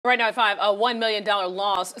Right now at 5, a $1 million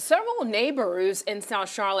loss. Several neighbors in South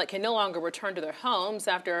Charlotte can no longer return to their homes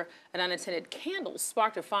after an unattended candle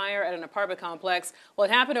sparked a fire at an apartment complex. Well,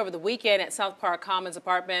 it happened over the weekend at South Park Commons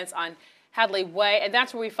Apartments on Hadley Way, and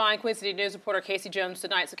that's where we find Queen City News reporter Casey Jones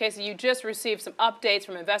tonight. So, Casey, you just received some updates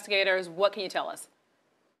from investigators. What can you tell us?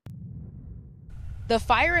 The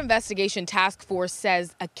Fire Investigation Task Force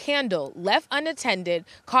says a candle left unattended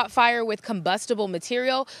caught fire with combustible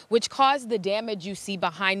material, which caused the damage you see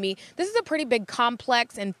behind me. This is a pretty big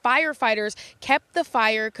complex, and firefighters kept the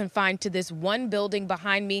fire confined to this one building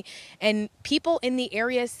behind me. And people in the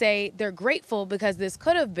area say they're grateful because this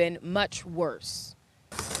could have been much worse.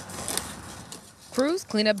 Crews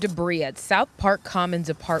clean up debris at South Park Commons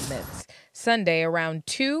Apartments. Sunday, around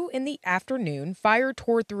 2 in the afternoon, fire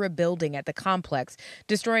tore through a building at the complex,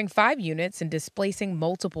 destroying 5 units and displacing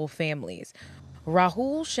multiple families.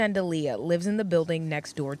 Rahul Chandelier lives in the building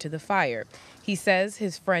next door to the fire. He says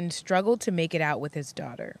his friend struggled to make it out with his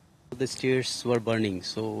daughter. The stairs were burning,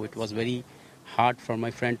 so it was very hard for my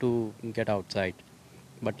friend to get outside.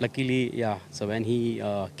 But luckily, so when he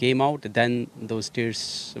came out, then those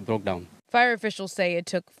stairs broke down. Fire officials say it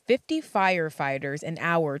took 50 firefighters an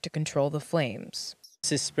hour to control the flames.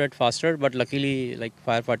 This spread faster, but luckily,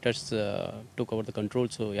 firefighters took over the control.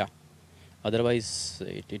 So otherwise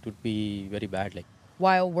it would be very bad.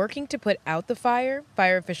 While working to put out the fire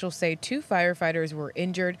officials say 2 firefighters were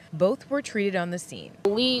injured. Both were treated on the scene.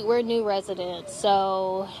 We're new residents,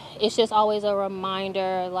 so it's just always a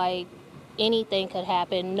reminder, anything could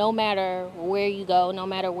happen, no matter where you go, no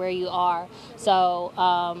matter where you are. So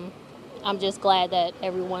I'm just glad that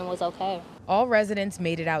everyone was okay. All residents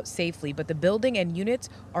made it out safely, but the building and units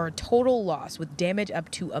are a total loss with damage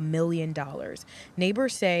up to $1 million.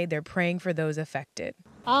 Neighbors say they're praying for those affected.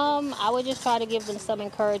 I would just try to give them some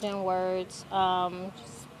encouraging words.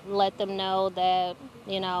 Just let them know that,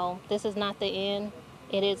 this is not the end.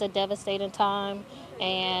 It is a devastating time,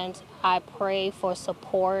 and I pray for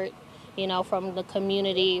support, from the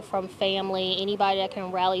community, from family, anybody that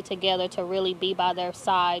can rally together to really be by their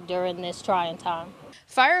side during this trying time.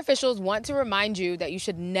 Fire officials want to remind you that you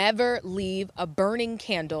should never leave a burning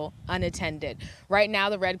candle unattended. Right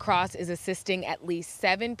now, the Red Cross is assisting at least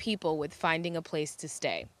 7 people with finding a place to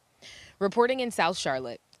stay. Reporting in South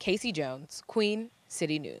Charlotte, Casey Jones, Queen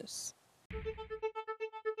City News.